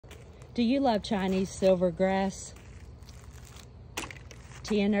Do you love Chinese silvergrass?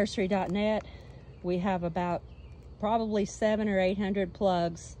 tnursery.net. We have about probably 700 or 800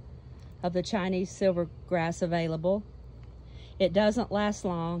 plugs of the Chinese silvergrass available. It doesn't last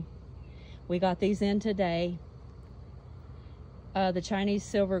long. We got these in today. The Chinese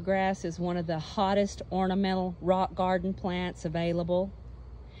silvergrass is one of the hottest ornamental rock garden plants available.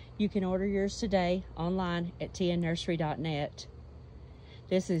 You can order yours today online at tnursery.net.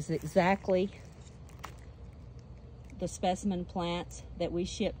 This is exactly the specimen plants that we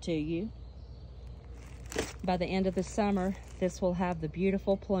ship to you. By the end of the summer, this will have the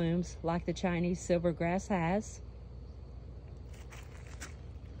beautiful plumes like the Chinese silvergrass has.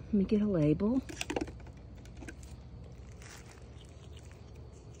 Let me get a label.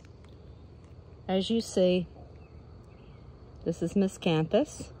 As you see, this is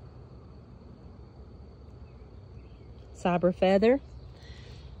Miscanthus. Cyber feather.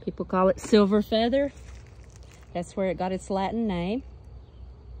 People call it silver feather. That's where it got its Latin name.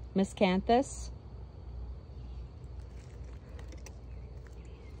 Miscanthus.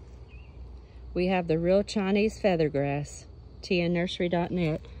 We have the real Chinese feathergrass.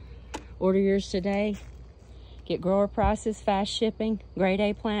 tnursery.net. Order yours today. Get grower prices, fast shipping, grade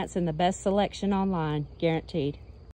A plants, and the best selection online, guaranteed.